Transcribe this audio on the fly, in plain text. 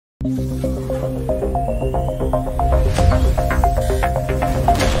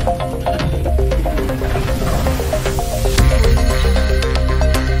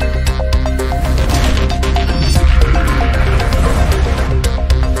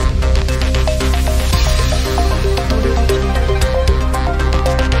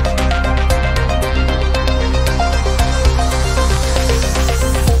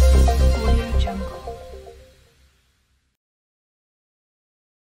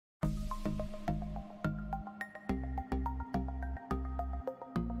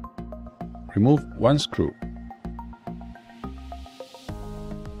Remove one screw.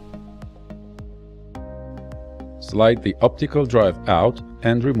 Slide the optical drive out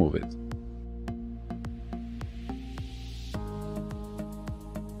and remove it.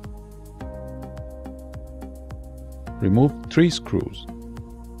 Remove 3 screws.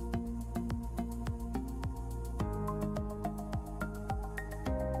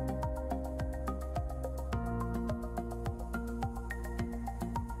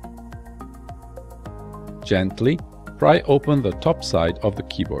 Gently pry open the top side of the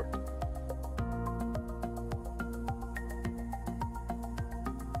keyboard.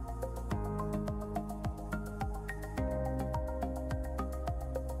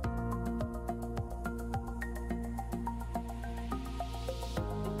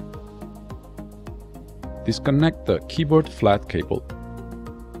 Disconnect the keyboard flat cable.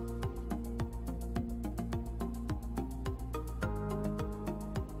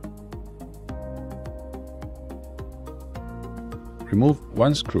 Remove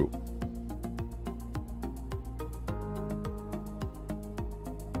one screw.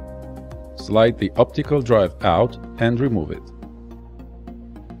 Slide the optical drive out and remove it.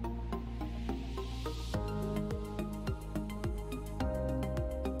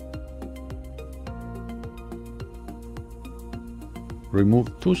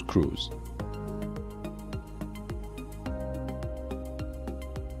 Remove 2 screws.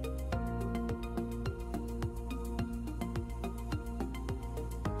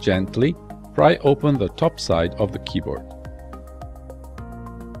 Gently pry open the top side of the keyboard.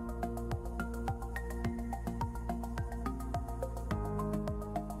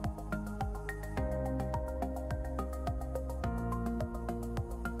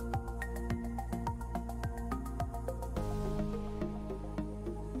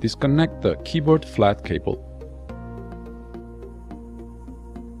 Disconnect the keyboard flat cable.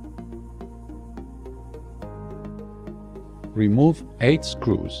 Remove 8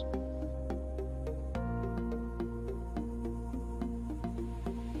 screws.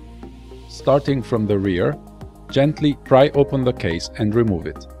 Starting from the rear, gently pry open the case and remove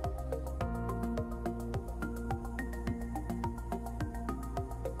it.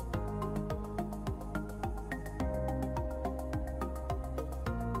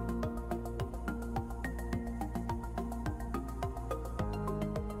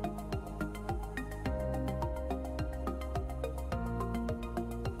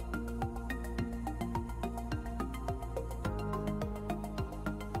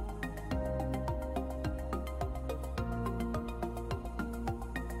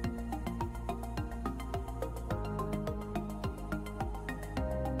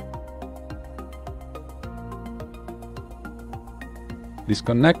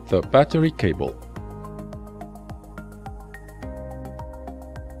 Disconnect the battery cable.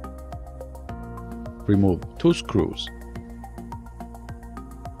 Remove 2 screws.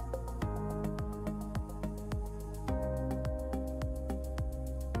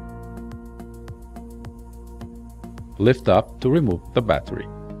 Lift up to remove the battery.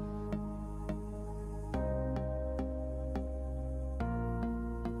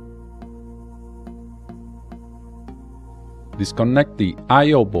 Disconnect the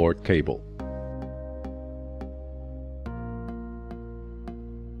IOBoard cable.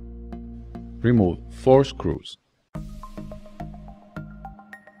 Remove 4 screws.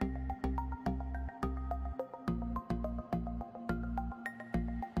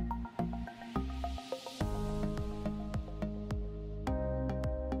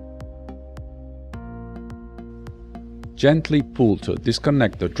 Gently pull to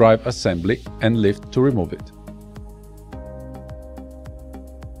disconnect the drive assembly and lift to remove it.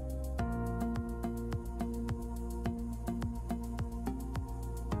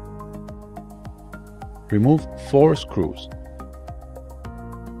 Remove 4 screws.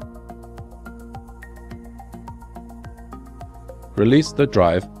 Release the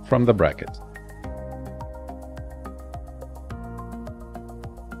drive from the bracket.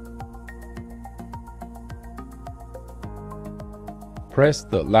 Press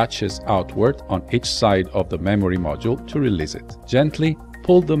the latches outward on each side of the memory module to release it. Gently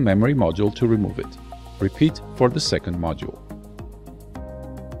pull the memory module to remove it. Repeat for the second module.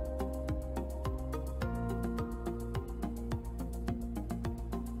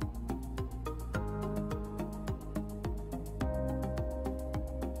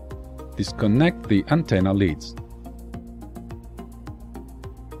 Disconnect the antenna leads.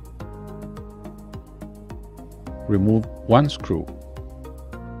 Remove one screw.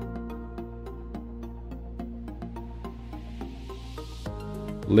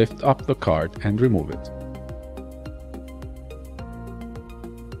 Lift up the card and remove it.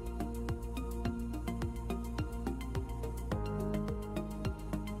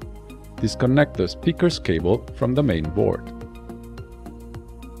 Disconnect the speaker's cable from the main board.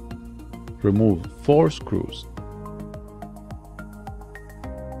 Remove 4 screws.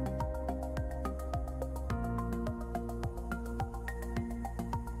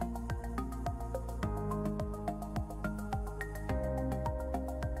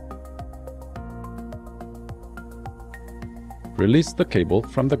 Release the cable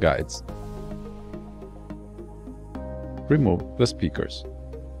from the guides. Remove the speakers.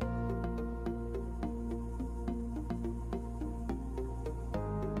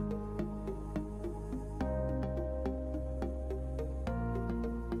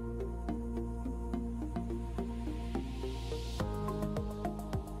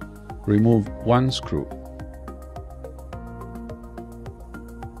 Remove one screw.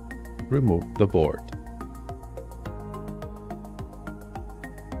 Remove the board.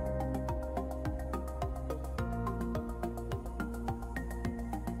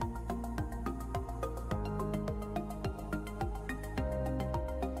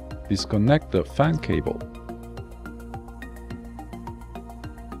 Disconnect the fan cable.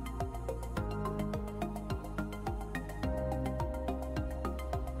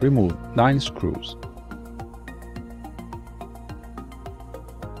 Remove 9 screws.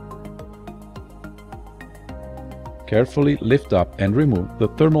 Carefully lift up and remove the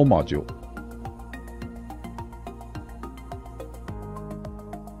thermal module.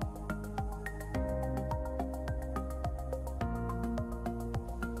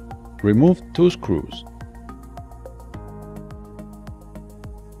 Remove 2 screws.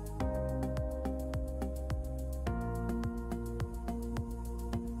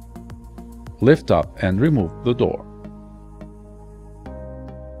 Lift up and remove the door.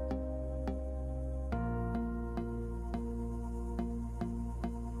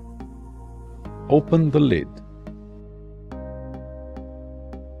 Open the lid.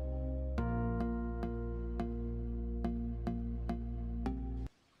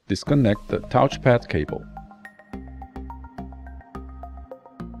 Disconnect the touchpad cable.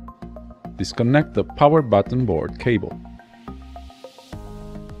 Disconnect the PowerButtonBoard cable.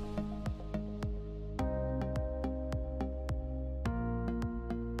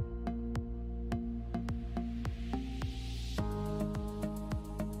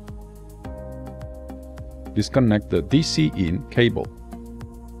 Disconnect the DCInCable.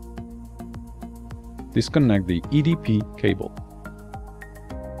 Disconnect the EDPCable.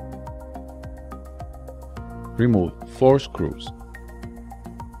 Remove 4 screws.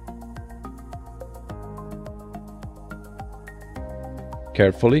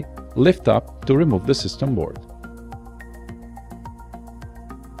 Carefully lift up to remove the system board.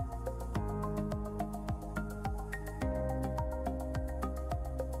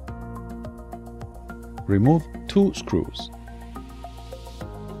 Remove 2 screws.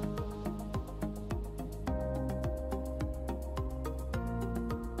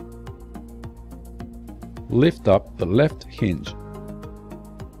 Lift up the left hinge.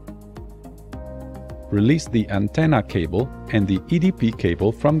 Release the antenna cable and the EDP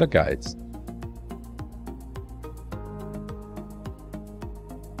cable from the guides.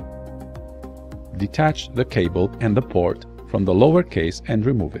 Detach the cable and the port from the lower case and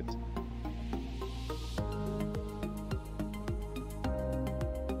remove it.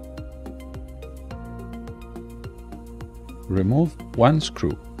 Remove 1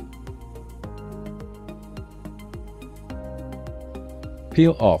 screw.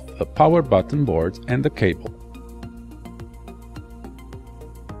 Peel off the power button board and the cable.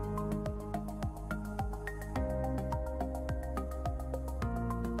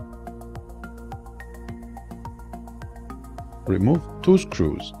 Remove 2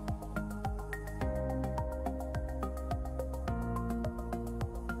 screws.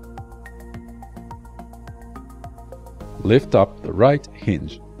 Lift up the right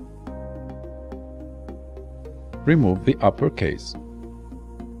hinge. Remove the upper case.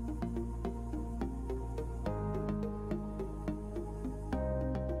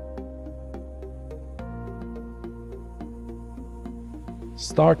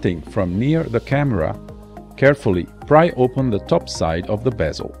 Starting from near the camera, carefully pry open the top side of the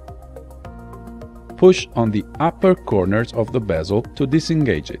bezel. Push on the upper corners of the bezel to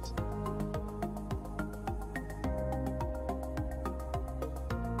disengage it.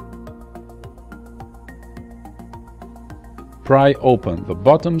 Pry open the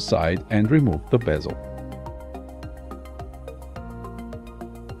bottom side and remove the bezel.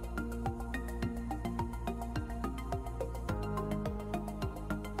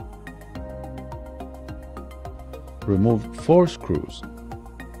 Remove 4 screws.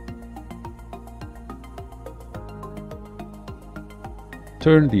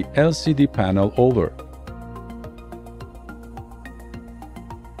 Turn the LCD panel over.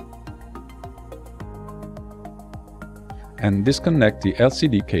 And disconnect the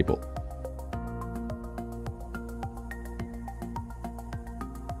LCD cable.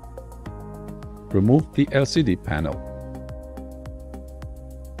 Remove the LCD panel.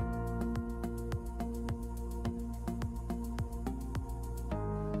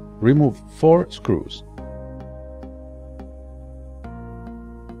 Remove 4 screws.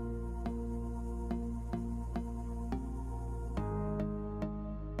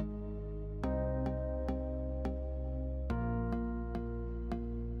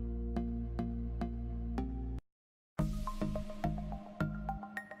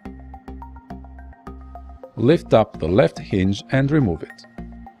 Lift up the left hinge and remove it.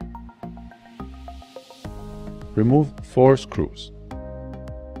 Remove 4 screws.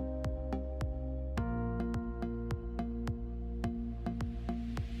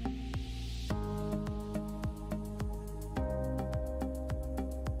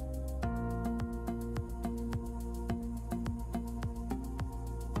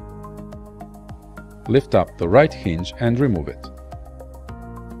 Lift up the right hinge and remove it.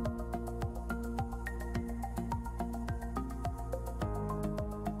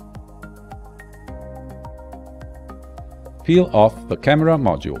 Peel off the camera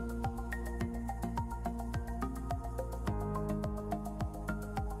module.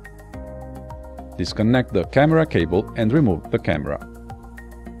 Disconnect the camera cable and remove the camera.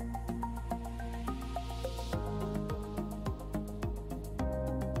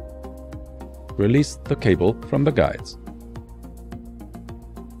 Release the cable from the guides.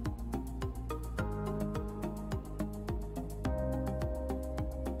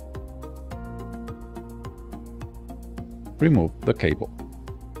 Remove the cable.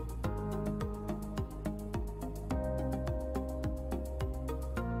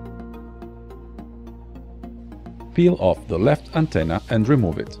 Peel off the left antenna and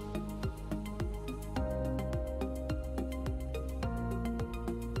remove it.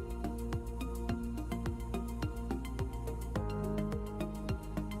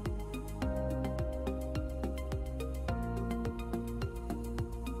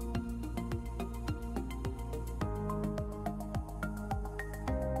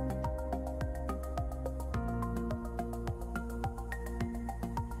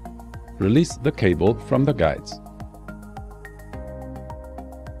 Release the cable from the guides.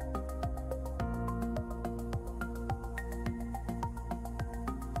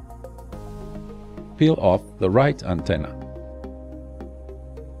 Peel off the right antenna.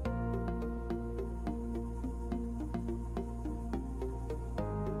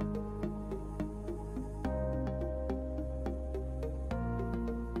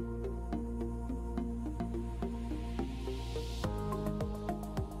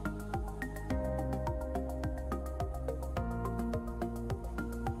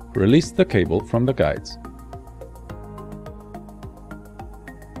 Release the cable from the guides.